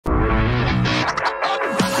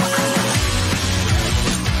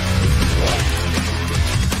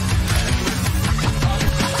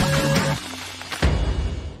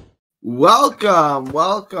Welcome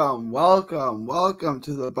to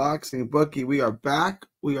the Boxing Bookie. We are back.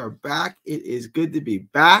 It is good to be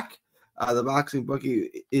back. The Boxing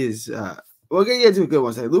Bookie is, we're going to get to a good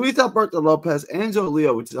one today. Luis Alberto Lopez,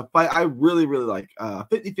 Angelo, which is a fight I really like.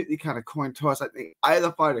 50-50 kind of coin toss. I think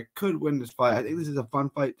either fighter could win this fight. I think this is a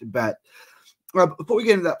fun fight to bet. Before we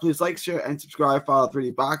get into that, please like, share, and subscribe. Follow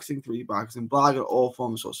 3D Boxing blog, on all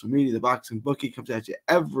forms of social media. The Boxing Bookie comes at you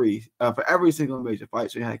for every single major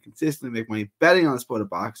fight, so you have to consistently make money betting on the sport of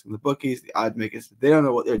boxing. The bookies, the odd makers, they don't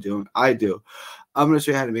know what they're doing. I do. I'm going to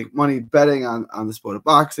show you how to make money betting on the sport of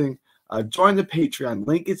boxing. Join the Patreon.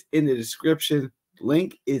 Link is in the description.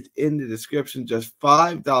 Just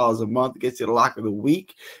 $5 a month. It gets you the lock of the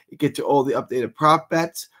week. It gets you all the updated prop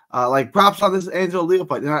bets. Like props on this Angelo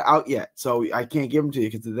fight. They're not out yet, so I can't give them to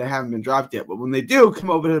you because they haven't been dropped yet. But when they do,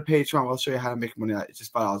 come over to the Patreon. I'll show you how to make money. It's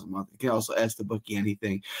just $5 a month. You can also ask the bookie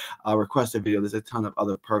anything. Request a video. There's a ton of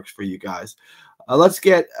other perks for you guys. Let's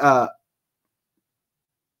get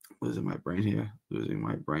losing my brain here.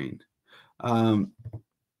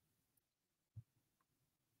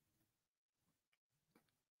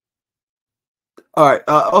 All right.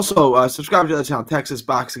 Also, subscribe to the channel, Texas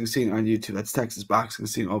Boxing Scene on YouTube. That's Texas Boxing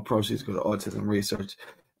Scene. All proceeds go to autism research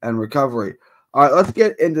and recovery. All right, let's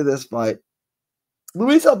get into this fight.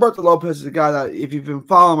 Luis Alberto Lopez is a guy that, if you've been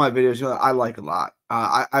following my videos, you know I like a lot.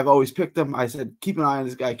 I've always picked him. I said, keep an eye on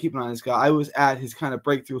this guy. I was at his kind of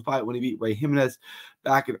breakthrough fight when he beat Ray Jimenez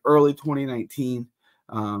back in early 2019.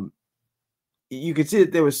 You could see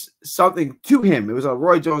that there was something to him. It was a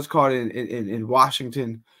Roy Jones card in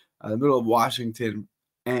Washington. The middle of Washington,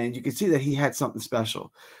 and you can see that he had something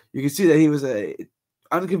special. You can see that he was a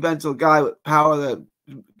unconventional guy with power that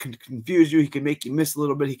can confuse you. He can make you miss a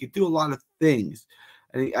little bit. He could do a lot of things.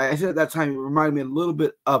 And I said at that time, he reminded me a little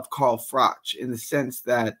bit of Carl Froch in the sense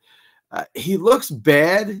that he looks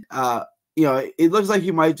bad. It looks like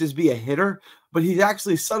he might just be a hitter, but he's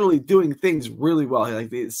actually subtly doing things really well.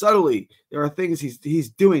 Subtly, there are things he's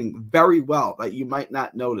doing very well that you might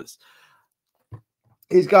not notice.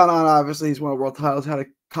 He's gone on, obviously. He's won world titles, had a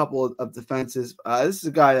couple of defenses. This is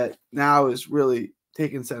a guy that now is really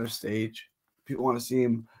taking center stage. People want to see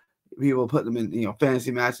him. People put him in,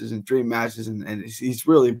 fantasy matches and dream matches, and he's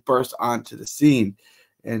really burst onto the scene.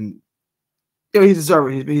 And he's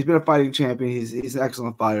deserving. He's been a fighting champion. He's an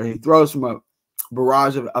excellent fighter. He throws from a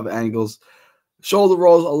barrage of angles, shoulder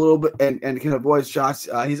rolls a little bit, and can avoid shots.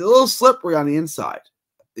 He's a little slippery on the inside.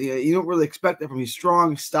 You don't really expect that from him. He's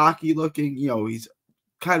strong, stocky looking. He's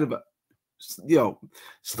kind of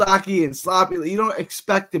stocky and sloppy. You don't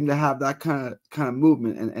expect him to have that kind of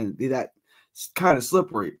movement and be that kind of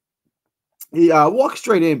slippery. He walks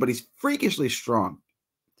straight in, but he's freakishly strong.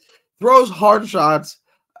 Throws hard shots,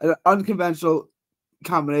 unconventional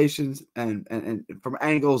combinations, and from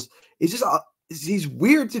angles. He's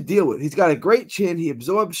weird to deal with. He's got a great chin. He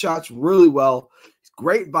absorbs shots really well. He's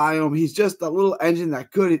great biome. He's just a little engine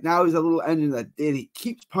that could. Now he's a little engine that did. He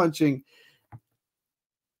keeps punching.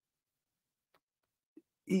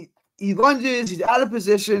 He lunges, he's out of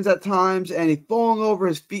positions at times, and he's falling over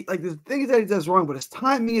his feet. Like, there's things that he does wrong, but his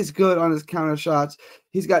timing is good on his counter shots.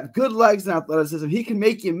 He's got good legs and athleticism. He can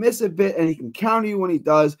make you miss a bit, and he can counter you when he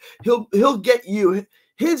does. He'll get you.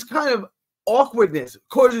 His kind of awkwardness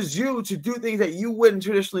causes you to do things that you wouldn't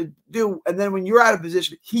traditionally do, and then when you're out of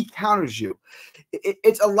position, he counters you.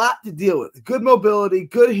 It's a lot to deal with. Good mobility,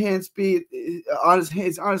 good hand speed on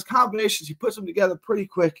his combinations. He puts them together pretty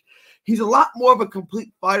quick. He's a lot more of a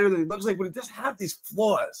complete fighter than he looks like, but he doesn't have these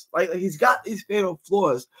flaws. Like he's got these fatal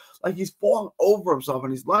flaws. Like he's falling over himself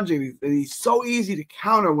and he's lunging. And he's so easy to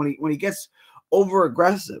counter when he gets over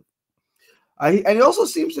aggressive. And he also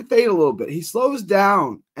seems to fade a little bit. He slows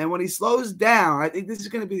down, and when he slows down, I think this is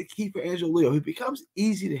going to be the key for Angelo. He becomes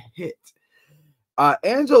easy to hit.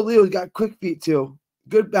 Angelo's got quick feet too.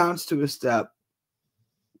 Good bounce to his step.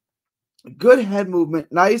 Good head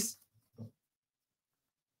movement. Nice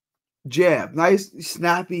jab. Nice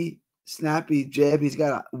snappy jab. He's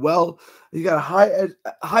got a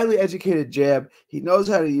highly educated jab. He knows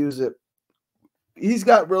how to use it. He's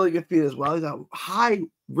got really good feet as well. He's got high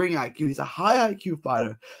ring IQ. He's a high IQ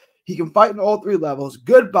fighter. He can fight in all three levels.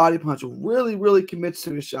 Good body punch. Really commits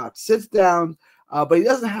to his shots. Sits down, but he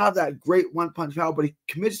doesn't have that great one-punch power, but he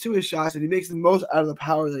commits to his shots, and he makes the most out of the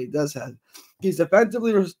power that he does have. He's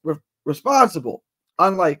defensively responsible,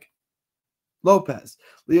 unlike Lopez.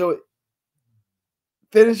 Leo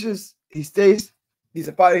finishes. He's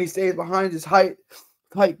a fighter. He stays behind his tight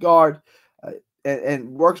guard and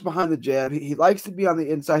works behind the jab. He likes to be on the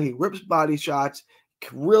inside. He rips body shots,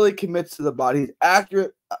 really commits to the body. He's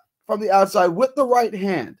accurate from the outside with the right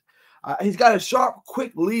hand. He's got a sharp,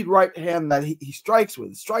 quick lead right hand that he strikes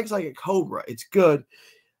with. Strikes like a cobra. It's good.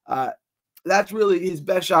 That's really his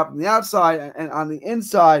best shot from the outside. And on the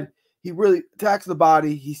inside, he really attacks the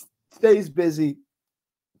body. He stays busy.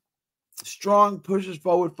 Strong, pushes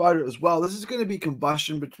forward fighter as well. This is going to be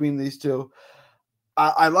combustion between these two.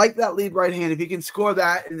 I like that lead right hand. If he can score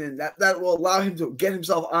that, and then that will allow him to get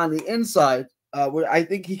himself on the inside, where I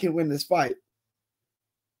think he can win this fight.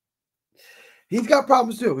 He's got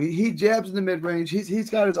problems too. He jabs in the mid-range. He's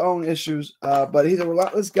got his own issues, but he's a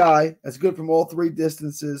relentless guy. That's good from all three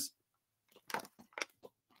distances.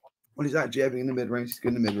 When he's not jabbing in the mid-range, he's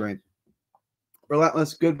good in the mid-range.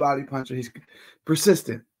 Relentless, good body puncher. He's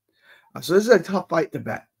persistent. So this is a tough fight to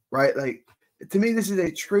bet, right? Like, to me, this is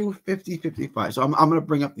a true 50-50 fight. So I'm going to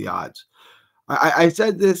bring up the odds. I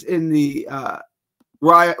said this in the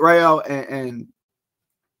Rayo and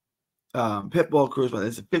Pitbull Cruz, but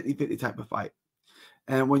it's a 50-50 type of fight.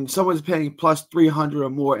 And when someone's paying plus 300 or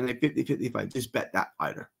more in a 50-50 fight, just bet that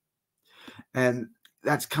fighter. And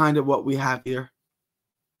that's kind of what we have here.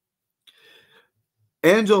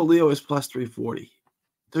 Angelo is plus 340.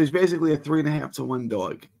 So he's basically a 3.5 to 1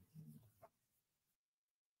 dog.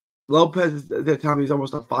 Lopez, they're telling me he's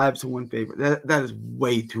almost a 5 to 1 favorite. That is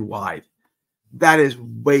way too wide. That is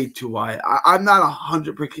way too wide. I'm not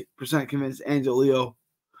 100% convinced Angelo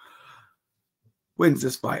wins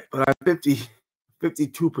this fight, but I'm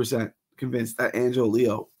 52% convinced that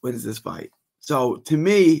Angelo wins this fight. So to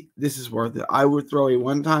me, this is worth it. I would throw a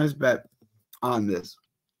one-times bet on this.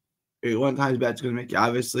 A one-times bet is going to make you,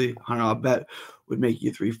 obviously, $100 bet would make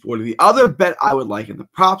you 340. The other bet I would like, and the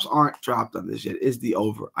props aren't dropped on this yet, is the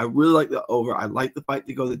over. I really like the over. I like the fight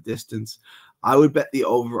to go the distance. I would bet the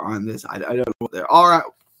over on this. I don't know what they're all right.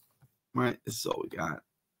 All right, this is all we got.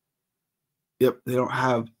 Yep, they don't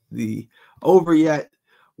have the over yet.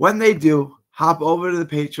 When they do, hop over to the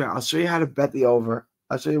Patreon. I'll show you how to bet the over.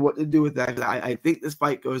 I'll show you what to do with that. I think this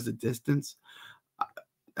fight goes the distance.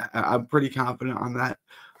 I'm pretty confident on that.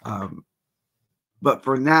 But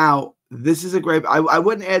for now, this is a great. I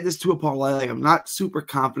wouldn't add this to a parlay. Like, I'm not super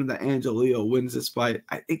confident that Angelo wins this fight.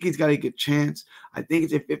 I think he's got a good chance. I think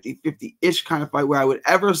it's a 50-50-ish kind of fight where I would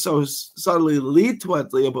ever so subtly lead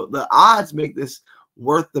towards Leo, but the odds make this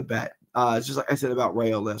worth the bet. It's just like I said about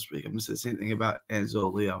Rayo last week. I'm going to say the same thing about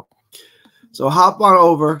Angelo. So hop on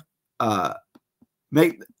over.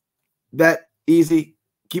 Make bet easy.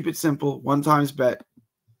 Keep it simple. One-times bet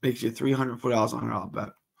makes you $340 $100 bet.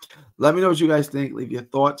 Let me know what you guys think. Leave your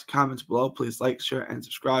thoughts, comments below. Please like, share, and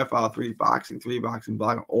subscribe. Follow 3D Boxing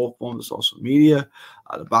blog on all forms of social media.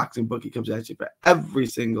 The Boxing Bookie comes at you for every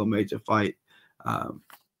single major fight.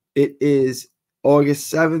 It is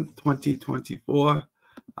August 7th, 2024.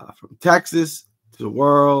 From Texas to the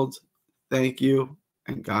world, thank you,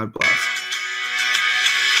 and God bless.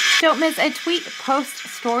 Don't miss a tweet, post,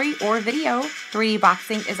 story, or video. 3D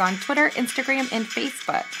Boxing is on Twitter, Instagram, and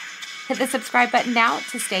Facebook. Hit the subscribe button now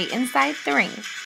to stay inside the ring.